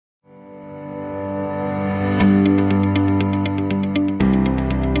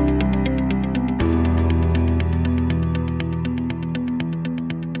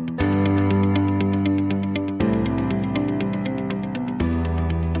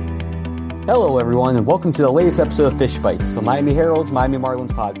Hello, everyone, and welcome to the latest episode of Bytes, the Miami Herald's Miami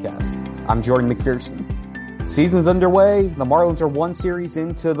Marlins podcast. I'm Jordan McPherson. Season's underway. The Marlins are one series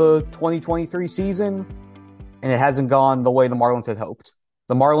into the 2023 season, and it hasn't gone the way the Marlins had hoped.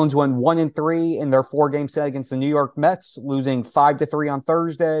 The Marlins went 1-3 in their four-game set against the New York Mets, losing 5-3 on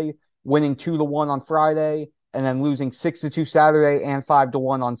Thursday, winning 2-1 on Friday, and then losing 6-2 Saturday and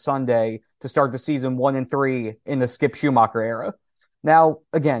 5-1 on Sunday to start the season 1-3 in the Skip Schumacher era. Now,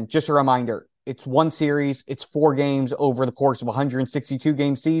 again, just a reminder, it's one series, it's four games over the course of a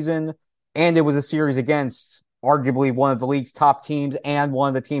 162-game season, and it was a series against arguably one of the league's top teams and one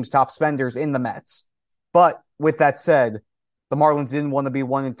of the team's top spenders in the Mets. But with that said, the Marlins didn't want to be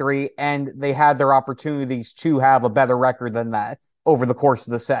 1-3, and they had their opportunities to have a better record than that over the course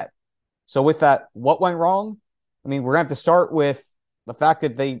of the set. So with that, what went wrong? I mean, we're going to have to start with the fact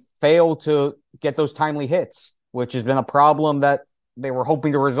that they failed to get those timely hits, which has been a problem that they were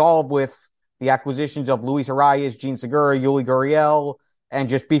hoping to resolve with the acquisitions of Luis Arias, Gene Segura, Yuli Gurriel, and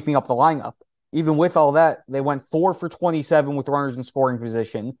just beefing up the lineup. Even with all that, they went 4 for 27 with runners in scoring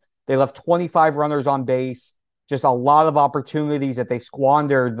position. They left 25 runners on base. Just a lot of opportunities that they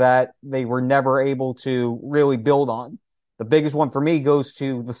squandered that they were never able to really build on. The biggest one for me goes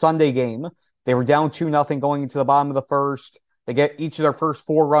to the Sunday game. They were down 2-0 going into the bottom of the first. They get each of their first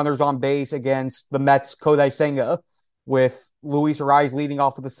four runners on base against the Mets' Kodai Senga, with Luis Arias leading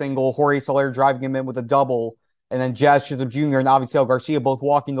off with a single, Jorge Soler driving him in with a double, and then Jazz Chisholm Jr. and Avisail Garcia both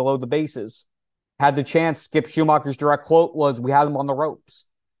walking to load the bases. Had the chance. Skip Schumacher's direct quote was, "We had him on the ropes."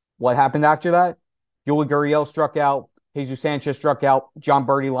 What happened after that? Yuli Gurriel struck out, Jesus Sanchez struck out, John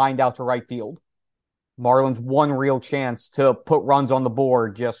Birdie lined out to right field. Marlins' one real chance to put runs on the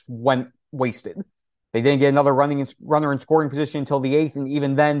board just went wasted. They didn't get another runner in scoring position until the eighth, and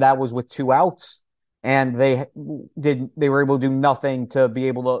even then that was with two outs. And they were able to do nothing to be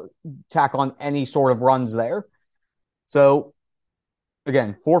able to tack on any sort of runs there. So,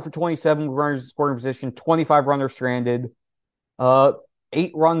 again, 4 for 27 with runners in scoring position, 25 runners stranded,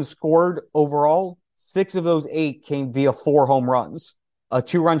 8 runs scored overall. 6 of those 8 came via 4 home runs. A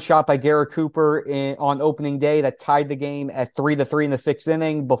 2-run shot by Garrett Cooper on opening day that tied the game at 3-3 in the 6th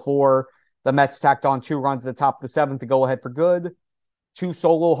inning before the Mets tacked on 2 runs at the top of the 7th to go ahead for good. 2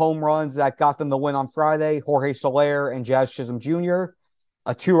 solo home runs that got them the win on Friday, Jorge Soler and Jazz Chisholm Jr.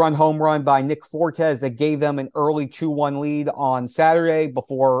 A 2-run home run by Nick Fortes that gave them an early 2-1 lead on Saturday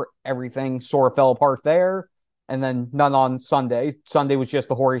before everything sort of fell apart there. And then none on Sunday. Sunday was just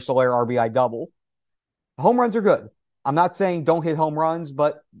the Jorge Soler RBI double. Home runs are good. I'm not saying don't hit home runs,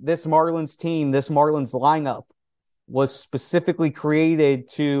 but this Marlins team, this Marlins lineup was specifically created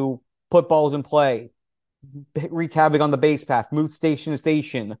to put balls in play, wreak havoc on the base path, move station to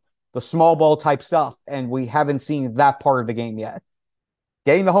station, the small ball type stuff, and we haven't seen that part of the game yet.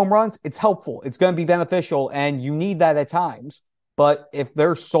 Getting the home runs, it's helpful. It's going to be beneficial, and you need that at times. But if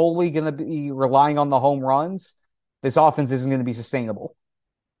they're solely going to be relying on the home runs, this offense isn't going to be sustainable.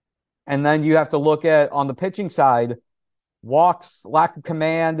 And then you have to look at, on the pitching side, walks, lack of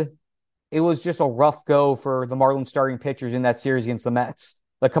command. It was just a rough go for the Marlins starting pitchers in that series against the Mets.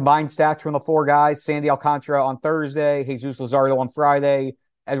 The combined stats from the 4 guys, Sandy Alcantara on Thursday, Jesus Luzardo on Friday,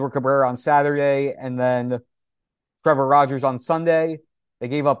 Edward Cabrera on Saturday, and then Trevor Rogers on Sunday. They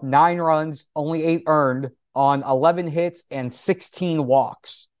gave up 9 runs, only 8 earned, on 11 hits and 16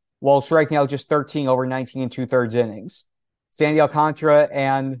 walks, while striking out just 13 over 19 2/3 innings. Sandy Alcantara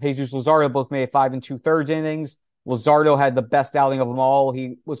and Jesus Luzardo both made 5 2/3 innings. Luzardo had the best outing of them all.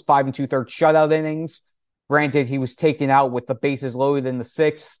 He was 5 2/3 shutout innings. Granted, he was taken out with the bases loaded in the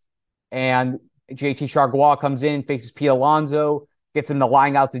 6th, and JT Chargois comes in, faces Pete Alonso, gets him to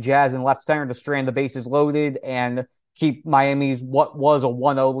line out the Jazz in left center to strand the bases loaded and keep Miami's what was a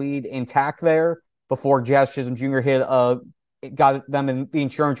 1-0 lead intact there before Jazz Chisholm Jr. got them in the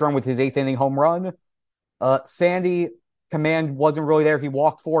insurance run with his 8th inning home run. Sandy, command wasn't really there. He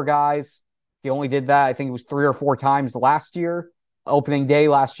walked 4 guys. He only did that, I think it was 3 or 4 times last year. Opening day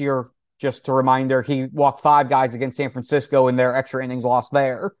last year, just a reminder, he walked 5 guys against San Francisco in their extra innings lost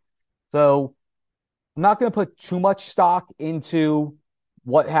there. So I'm not going to put too much stock into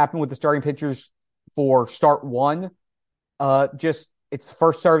what happened with the starting pitchers for start 1. It's the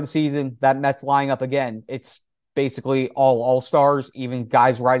first start of the season. That Mets lineup, again, it's basically all all-stars, even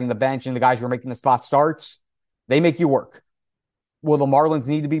guys riding the bench and the guys who are making the spot starts. They make you work. Will the Marlins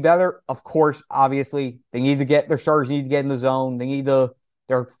need to be better? Of course, obviously. Their starters need to get in the zone.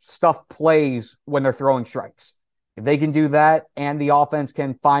 Their stuff plays when they're throwing strikes. If they can do that and the offense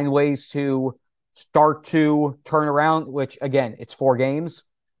can find ways to start to turn around, which, again, it's 4 games,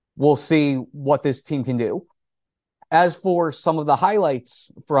 we'll see what this team can do. As for some of the highlights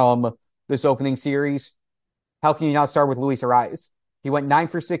from this opening series, how can you not start with Luis Arias? He went 9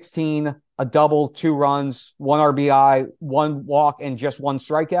 for 16, a double, 2 runs, 1 RBI, 1 walk, and just 1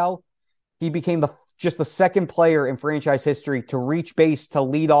 strikeout. He became just the second player in franchise history to reach base to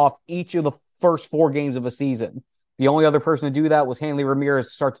lead off each of the first 4 games of a season. The only other person to do that was Hanley Ramirez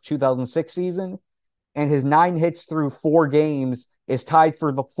to start the 2006 season. And his 9 hits through 4 games is tied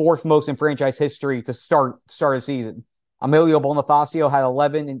for the 4th most in franchise history to start a season. Emilio Bonifacio had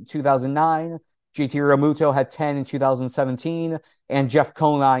 11 in 2009. JT Realmuto had 10 in 2017. And Jeff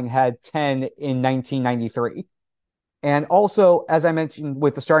Conine had 10 in 1993. And also, as I mentioned,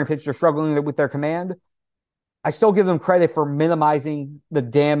 with the starting pitchers struggling with their command, I still give them credit for minimizing the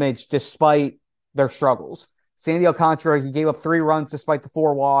damage despite their struggles. Sandy Alcantara, he gave up 3 runs despite the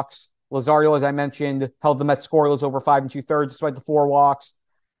 4 walks. Lazario, as I mentioned, held the Mets scoreless over 5 2/3 despite the 4 walks.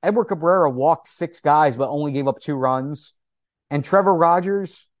 Edward Cabrera walked 6 guys but only gave up 2 runs. And Trevor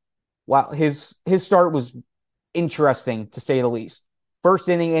Rogers, wow, his start was interesting to say the least. First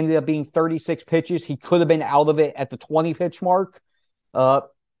inning ended up being 36 pitches. He could have been out of it at the 20-pitch mark.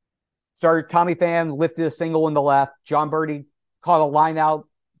 Started Tommy Pham, lifted a single in the left. John Birdie caught a line out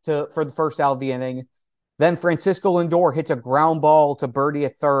for the first out of the inning. Then Francisco Lindor hits a ground ball to Birdie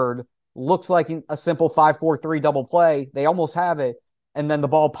at third. Looks like a simple 5-4-3 double play. They almost have it. And then the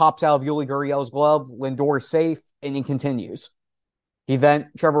ball pops out of Yuli Gurriel's glove. Lindor is safe, and he continues.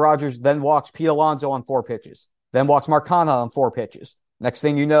 Trevor Rogers then walks Pete Alonso on 4 pitches. Then walks Mark Canha on 4 pitches. Next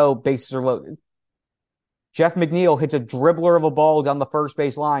thing you know, bases are loaded. Jeff McNeil hits a dribbler of a ball down the first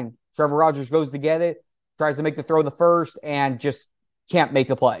base line. Trevor Rogers goes to get it, tries to make the throw to first, and just can't make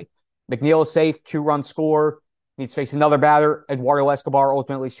the play. McNeil is safe, 2-run score. Needs to face another batter. Eduardo Escobar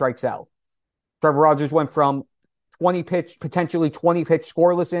ultimately strikes out. Trevor Rogers went from potentially 20-pitch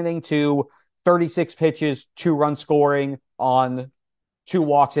scoreless inning to 36 pitches, 2-run scoring on 2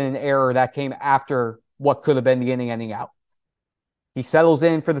 walks and an error that came after what could have been the inning ending out. He settles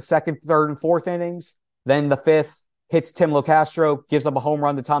in for the 2nd, 3rd, and 4th innings. Then the 5th, hits Tim Locastro, gives up a home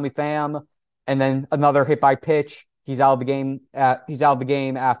run to Tommy Pham, and then another hit by pitch. He's out of the game.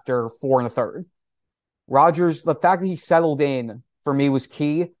 After 4 1/3. Rogers, the fact that he settled in for me was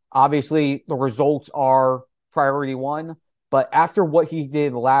key. Obviously, the results are priority 1, but after what he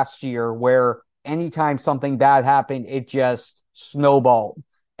did last year, where anytime something bad happened, it just snowballed,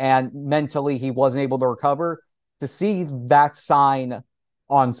 and mentally he wasn't able to recover. To see that sign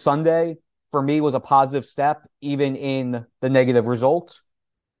on Sunday, for me, was a positive step, even in the negative results.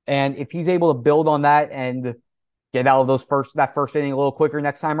 And if he's able to build on that and get out of that first inning a little quicker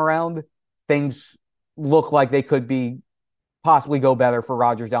next time around, things look like they could possibly go better for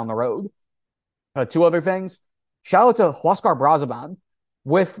Rogers down the road. 2 other things. Shout out to Huascar Brazaban.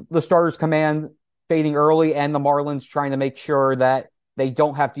 With the starters' command fading early and the Marlins trying to make sure that they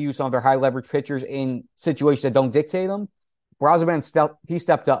don't have to use some of their high-leverage pitchers in situations that don't dictate them, Brazaban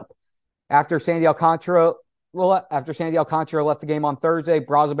stepped up. After Sandy Alcantara left the game on Thursday,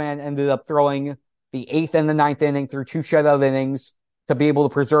 Brazaban ended up throwing the 8th and the 9th inning through 2 shutout innings to be able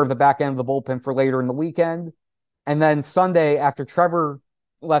to preserve the back end of the bullpen for later in the weekend. And then Sunday, after Trevor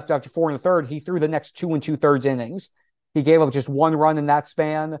left after 4 1/3, he threw the next 2 2/3 innings. He gave up just 1 run in that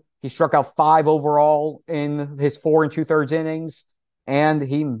span. He struck out 5 overall in his 4 2/3 innings. And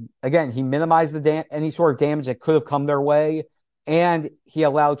he minimized any sort of damage that could have come their way. And he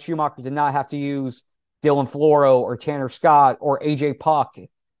allowed Schumacher to not have to use Dylan Floro or Tanner Scott or AJ Puck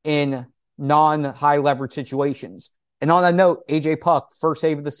in non-high leverage situations. And on that note, AJ Puck, first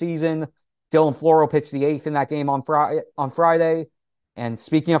save of the season. Dylan Floro pitched the 8th in that game on Friday. And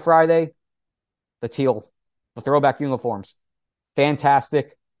speaking of Friday, the throwback uniforms.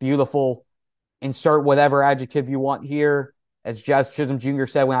 Fantastic, beautiful. Insert whatever adjective you want here. As Jazz Chisholm Jr.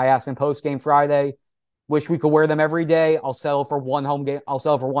 said when I asked him post-game Friday, wish we could wear them every day. I'll settle for one home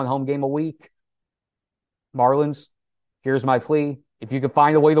game a week. Marlins, here's my plea. If you can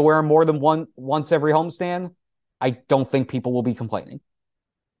find a way to wear them more than once every homestand, I don't think people will be complaining.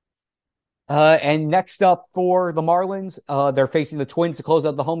 And next up for the Marlins, they're facing the Twins to close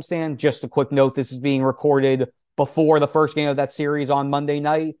out the homestand. Just a quick note, this is being recorded before the first game of that series on Monday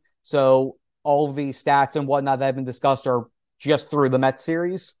night. So all of the stats and whatnot that have been discussed are just through the Mets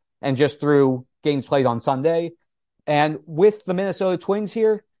series and just through games played on Sunday. And with the Minnesota Twins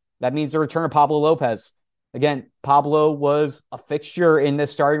here, that means the return of Pablo Lopez. Again, Pablo was a fixture in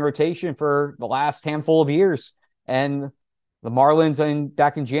this starting rotation for the last handful of years. And the Marlins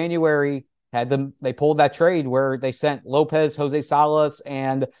back in January they pulled that trade where they sent Lopez, Jose Salas,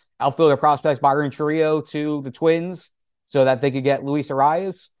 and outfielder prospect Byron Chiriot to the Twins so that they could get Luis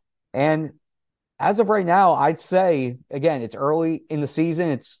Arias. And as of right now, I'd say, again, it's early in the season.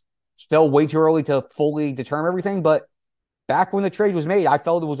 It's still way too early to fully determine everything, but back when the trade was made, I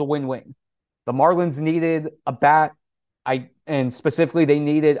felt it was a win-win. The Marlins needed a bat, and specifically they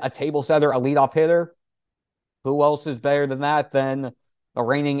needed a table setter, a leadoff hitter. Who else is better than that than the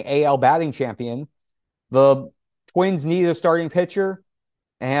reigning AL batting champion? The Twins needed a starting pitcher,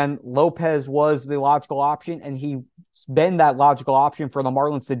 and Lopez was the logical option, and he's been that logical option for the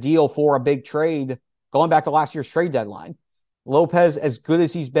Marlins to deal for a big trade going back to last year's trade deadline. Lopez, as good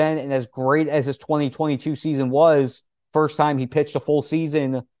as he's been and as great as his 2022 season was, first time he pitched a full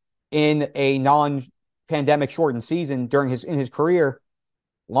season in a non-pandemic shortened season in his career,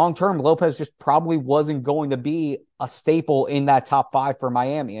 long-term, Lopez just probably wasn't going to be a staple in that top five for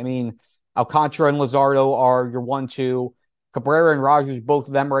Miami. I mean, Alcantara and Luzardo are your 1-2. Cabrera and Rogers, both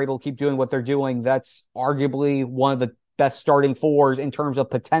of them are able to keep doing what they're doing. That's arguably one of the best starting fours in terms of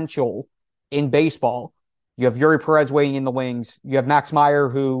potential in baseball. You have Yuri Perez waiting in the wings. You have Max Meyer,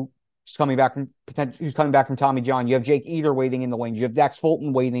 who's coming back from Tommy John. You have Jake Eder waiting in the wings. You have Dax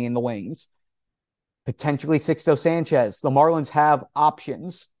Fulton waiting in the wings. Potentially Sixto Sanchez. The Marlins have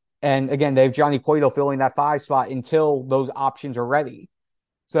options. And again, they have Johnny Cueto filling that 5 spot until those options are ready.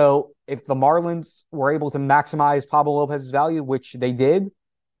 So if the Marlins were able to maximize Pablo Lopez's value, which they did,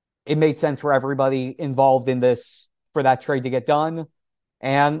 it made sense for everybody involved in this for that trade to get done.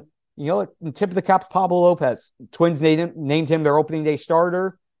 And, tip of the cap to Pablo Lopez. Twins named him their opening day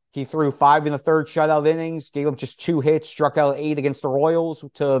starter. He threw 5 in the third shutout innings, gave up just 2 hits, struck out 8 against the Royals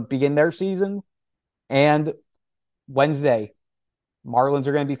to begin their season. And Wednesday, Marlins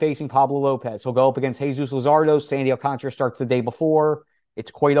are going to be facing Pablo Lopez. He'll go up against Jesus Luzardo. Sandy Alcantara starts the day before. It's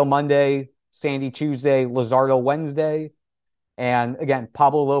Cueto Monday, Sandy Tuesday, Luzardo Wednesday. And again,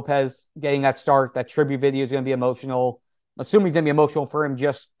 Pablo Lopez getting that start, that tribute video is going to be emotional. Assuming it's going to be emotional for him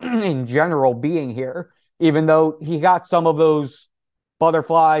just in general being here, even though he got some of those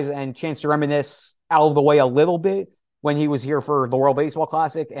butterflies and chance to reminisce out of the way a little bit when he was here for the World Baseball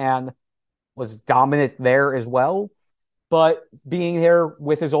Classic and was dominant there as well. But being here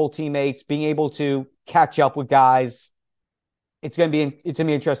with his old teammates, being able to catch up with guys, it's going to be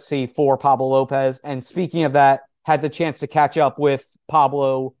interesting to see for Pablo Lopez. And speaking of that, had the chance to catch up with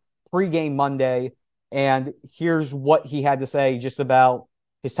Pablo pregame Monday, and here's what he had to say just about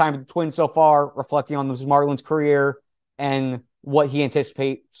his time with the Twins so far, reflecting on his Marlins career and what he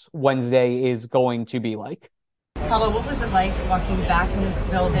anticipates Wednesday is going to be like. Pablo, what was it like walking back in this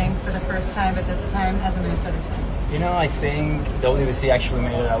building for the first time at this time as a Minnesota Twin? I think WBC actually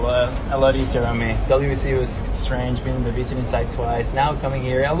made it a lot easier on me. WBC was strange, being the visiting side twice. Now coming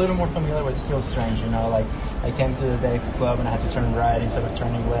here, a little more familiar, but still strange, like I came to the Dex Club and I had to turn right instead of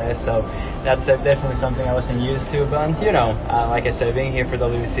turning left, so that's definitely something I wasn't used to, but like I said, being here for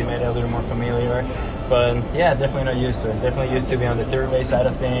WBC made it a little more familiar. But yeah, definitely not used to it. Definitely used to be on the third base side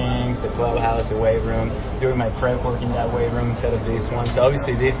of things, the clubhouse, the weight room, doing my prep work in that weight room instead of this one. So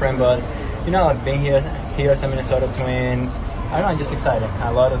obviously different, but being here as a Minnesota Twin, I don't know, I'm just excited.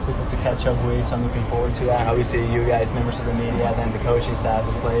 A lot of people to catch up with, so I'm looking forward to that. Obviously you guys, members of the media, then the coaching staff,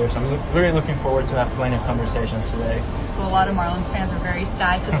 the players. I'm really looking forward to have plenty of conversations today. Well, a lot of Marlins fans are very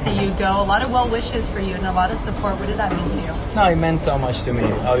sad to see you go. A lot of well wishes for you and a lot of support. What did that mean to you? No, it meant so much to me.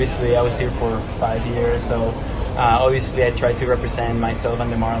 Obviously, I was here for 5 years, so obviously I tried to represent myself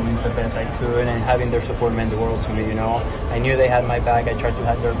and the Marlins the best I could, and having their support meant the world to me, I knew they had my back. I tried to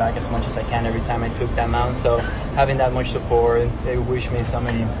have their back as much as I can every time I took that mound, so having that much support, they wished me so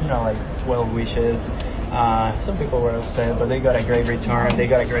many, like 12 wishes. Some people were upset, but they got a great return. They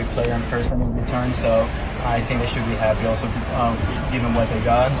got a great player in person in return, so I think they should be happy also given what they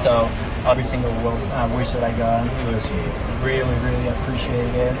got. So every single wish that I got was really, really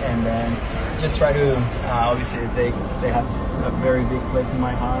appreciated, and then just try to, obviously they have a very big place in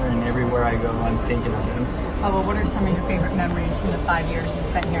my heart, and everywhere I go I'm thinking of them. Oh, well, what are some of your favorite memories from the 5 years you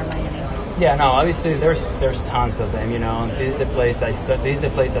spent here in Miami? Yeah, no, obviously there's tons of them, This is a place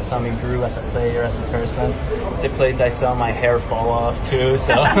that saw me grew as a player, as a person. It's a place I saw my hair fall off too,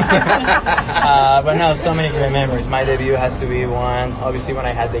 so but no, so many great memories. My debut has to be one. Obviously when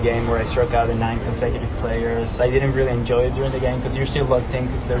I had the game where I struck out 9 consecutive players, I didn't really enjoy it during the game because you're still locked in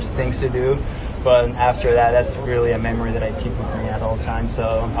because there's things to do. But after that, that's really a memory that I keep with me at all times.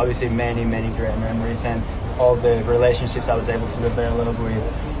 So obviously many, many great memories, and all the relationships I was able to develop with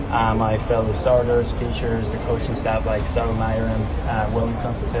my fellow starters, pitchers, the coaching staff like Meyer and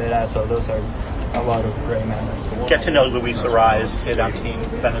Wellington Cepeda. So those are a lot of great memories. Get to know Luis Arraez, hit on Team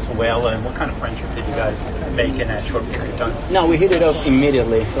Venezuela, and what kind of friendship did you guys make in that short period of time? No, we hit it up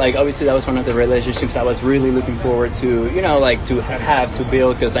immediately. Like, obviously that was one of the relationships I was really looking forward to, to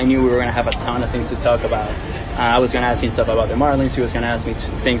build, because I knew we were going to have a ton of things to talk about. I was going to ask him stuff about the Marlins. He was going to ask me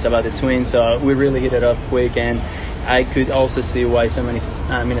things about the Twins. So we really hit it off quick, and I could also see why so many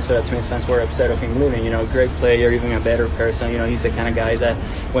Minnesota Twins fans were upset of him leaving. Great player, even a better person. He's the kind of guy that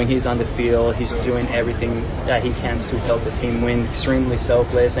when he's on the field, he's doing everything that he can to help the team win. Extremely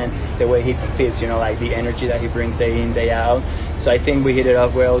selfless, and the way he competes, like the energy that he brings day in, day out. So I think we hit it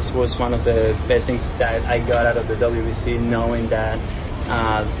off well. It was one of the best things that I got out of the WBC, knowing that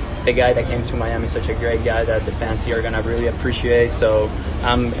the guy that came to Miami is such a great guy that the fans here are going to really appreciate. So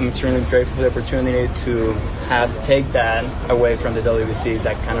I'm extremely grateful for the opportunity to take that away from the WBC,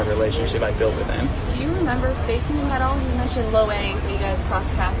 that kind of relationship I built with him. Do you remember facing him at all? You mentioned low A when you guys crossed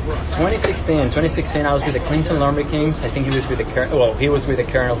paths. 2016, I was with the Clinton Lumber Kings. I think he was with the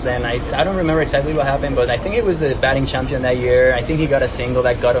Colonels then. I don't remember exactly what happened, but I think it was the batting champion that year. I think he got a single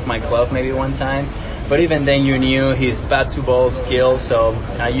that got off my glove maybe one time. But even then, you knew his bat-to-ball skills, so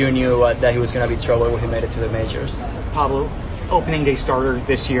you knew that he was going to be trouble when he made it to the majors. Pablo, opening day starter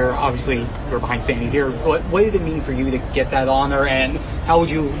this year, obviously we're behind Sandy here. What did it mean for you to get that honor, and how would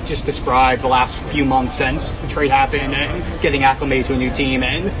you just describe the last few months since the trade happened and getting acclimated to a new team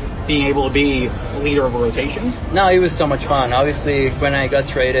and being able to be leader of a rotation? No, it was so much fun. Obviously, when I got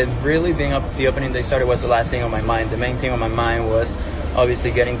traded, really being up the opening day starter was the last thing on my mind. The main thing on my mind was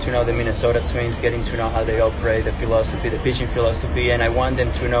obviously getting to know the Minnesota Twins, getting to know how they operate, the philosophy, the pitching philosophy, and I want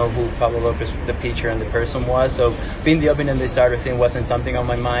them to know who Pablo Lopez, the pitcher, and the person was. So being the opening day starter thing wasn't something on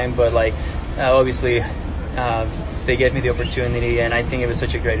my mind, but obviously they gave me the opportunity, and I think it was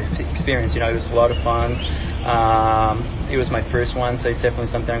such a great experience. It was a lot of fun. It was my first one, so it's definitely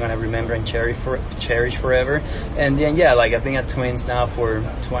something I'm going to remember and cherish forever. And then, I've been at Twins now for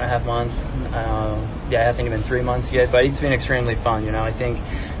 2.5 months. It hasn't even 3 months yet, but it's been extremely fun. I think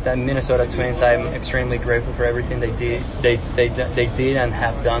that Minnesota Twins, I'm extremely grateful for everything they did and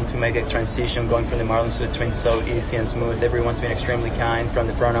have done to make a transition going from the Marlins to the Twins so easy and smooth. Everyone's been extremely kind, from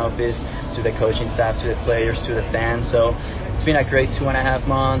the front office to the coaching staff to the players to the fans. So it's been a great 2.5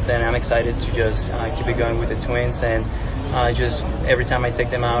 months, and I'm excited to just keep it going with the Twins. And just every time I take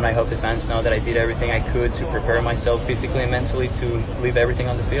them out, I hope the fans know that I did everything I could to prepare myself physically and mentally to leave everything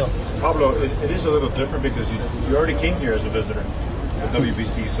on the field. Pablo, it is a little different because you already came here as a visitor at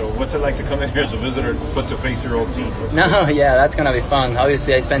WBC. So what's it like to come in here as a visitor but to face your old team? That's going to be fun.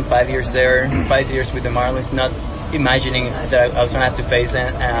 Obviously, I spent 5 years there, 5 years with the Marlins, not imagining that I was going to have to face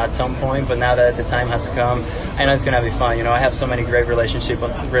it at some point, but now that the time has come, I know it's going to be fun. I have so many great relationships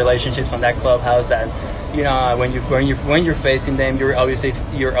on that clubhouse that when you're facing them, you're obviously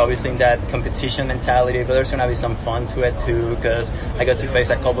in that competition mentality, but there's going to be some fun to it too, because I got to face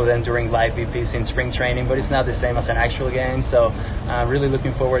a couple of them during live VPs in spring training, but it's not the same as an actual game. So I'm really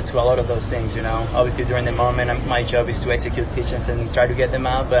looking forward to a lot of those things. Obviously during the moment, my job is to execute pitches and try to get them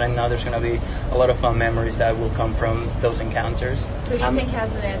out, but I know there's going to be a lot of fun memories that will come from those encounters. Who do you think has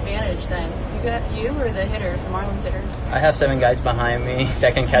an advantage then? You or the hitters, the Marlins hitters? I have 7 guys behind me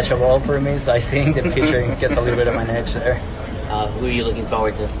that can catch a ball for me, so I think the pitcher gets a little bit of an edge there. Who are you looking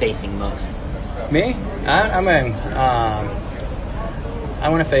forward to facing most? Me? I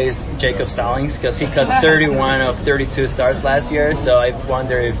want to face Jacob Stallings because he cut 31 of 32 starts last year. So I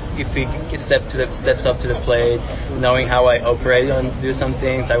wonder if he steps up to the plate, knowing how I operate and do some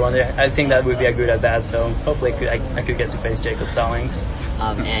things. I think that would be a good at bat. So hopefully I could get to face Jacob Stallings.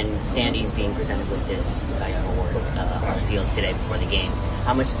 And Sandy's being presented with this Cy Young Award on the field today before the game.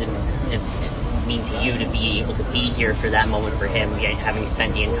 How much does it mean to you to be able to be here for that moment for him, having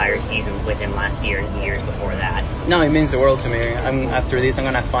spent the entire season with him last year and the years before that? No, it means the world to me. After this, I'm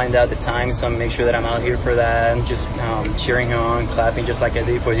going to find out the time, so make sure that I'm out here for that, and just cheering him on, clapping just like I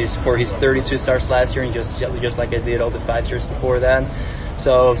did for his 32 starts last year, and just like I did all the 5 years before that.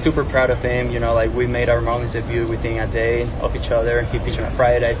 So super proud of him. We made our Marlins debut within a day of each other. He pitched on a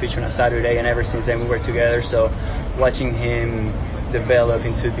Friday, I pitched on a Saturday, and ever since then we were together. So watching him develop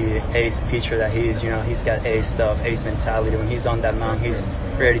into the ace pitcher that he is, he's got ace stuff, ace mentality. When he's on that mound, he's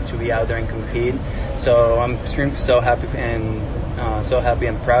ready to be out there and compete. So I'm so happy and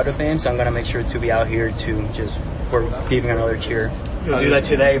proud of him. So I'm gonna make sure to be out here to just for giving another cheer. You'll do that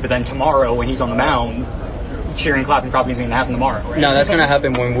today, but then tomorrow when he's on the mound, cheering, clapping probably isn't going to happen tomorrow, right? No, that's going to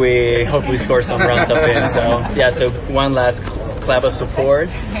happen when we hopefully score some runs up in. So one last clap of support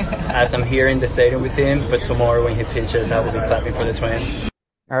as I'm here in the stadium with him. But tomorrow when he pitches, I will be clapping for the Twins.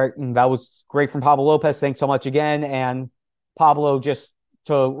 All right, and that was great from Pablo Lopez. Thanks so much again. And Pablo, just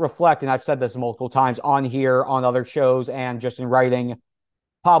to reflect, and I've said this multiple times on here, on other shows, and just in writing,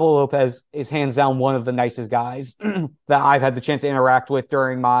 Pablo Lopez is hands down one of the nicest guys that I've had the chance to interact with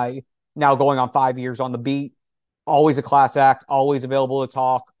during my now going on 5 years on the beat. Always a class act, always available to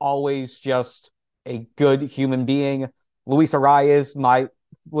talk, always just a good human being. Luis Arias, my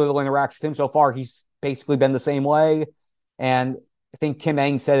little interaction with him so far, he's basically been the same way. And I think Kim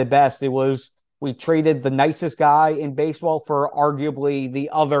Eng said it best. It was, we traded the nicest guy in baseball for arguably the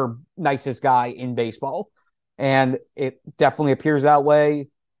other nicest guy in baseball. And it definitely appears that way.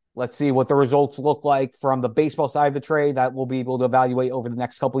 Let's see what the results look like from the baseball side of the trade that we'll be able to evaluate over the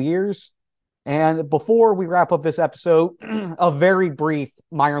next couple of years. And before we wrap up this episode, a very brief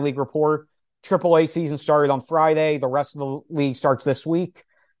minor league report. AAA season started on Friday. The rest of the league starts this week.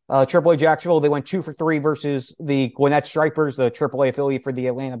 AAA Jacksonville, they went 2 for 3 versus the Gwinnett Stripers, the AAA affiliate for the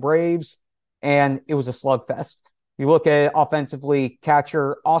Atlanta Braves. And it was a slugfest. You look at it offensively,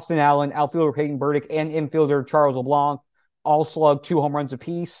 catcher Austin Allen, outfielder Peyton Burdick, and infielder Charles LeBlanc all slugged 2 home runs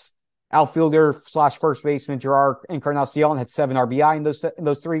apiece. Outfielder / first baseman Gerard Encarnacion had 7 RBI in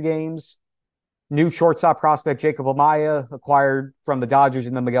those 3 games. New shortstop prospect Jacob Amaya, acquired from the Dodgers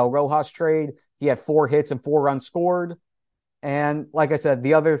in the Miguel Rojas trade. He had 4 hits and 4 runs scored. And like I said,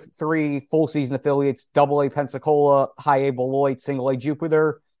 the other 3 full season affiliates, AA Pensacola, High A Beloit, Single A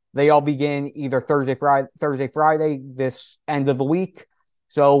Jupiter, they all begin either Thursday, Friday, this end of the week.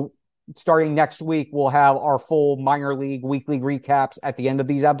 So starting next week, we'll have our full minor league weekly recaps at the end of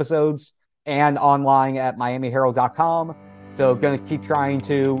these episodes and online at MiamiHerald.com. So going to keep trying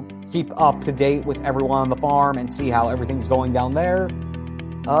to keep up to date with everyone on the farm and see how everything's going down there.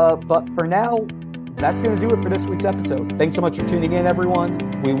 But for now, that's going to do it for this week's episode. Thanks so much for tuning in,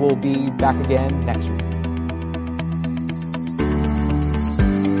 everyone. We will be back again next week.